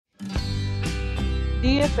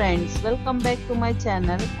Dear friends, welcome back to my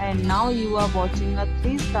channel, and now you are watching a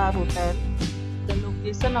 3-star hotel. The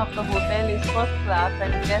location of the hotel is first class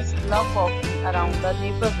and guests love walking around the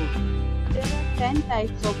neighborhood. There are 10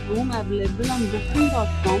 types of room available on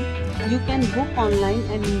booking.com. You can book online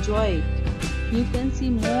and enjoy it. You can see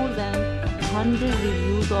more than 100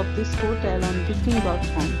 reviews of this hotel on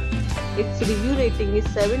booking.com. Its review rating is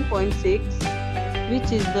 7.6,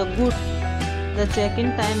 which is the good. The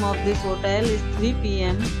check-in time of this hotel is 3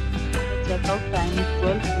 p.m. The check-out time is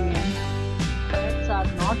 12 p.m. Pets are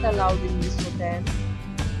not allowed in this hotel.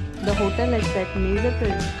 The hotel accepts major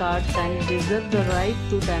credit cards and reserves the right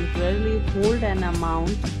to temporarily hold an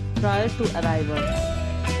amount prior to arrival.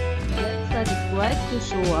 Guests are required to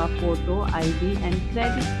show a photo ID and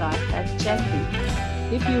credit card at check-in.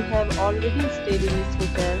 If you have already stayed in this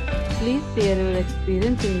hotel, please share your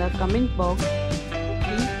experience in the comment box.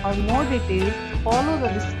 For more details, follow the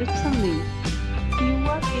description link. If you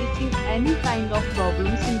are facing any kind of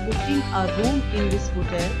problems in booking a room in this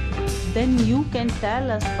hotel, then you can tell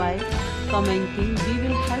us by commenting. We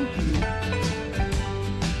will help you.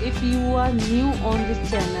 If you are new on this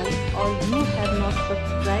channel or you have not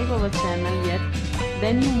subscribed our channel yet,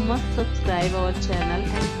 then you must subscribe our channel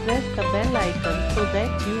and press the bell icon so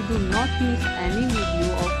that you do not miss any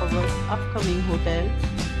video of our upcoming hotel.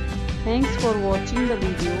 Thanks for watching the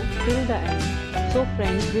video till the end. So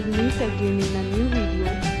friends, we'll meet again in a new video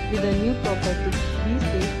with a new property. Be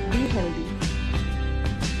safe.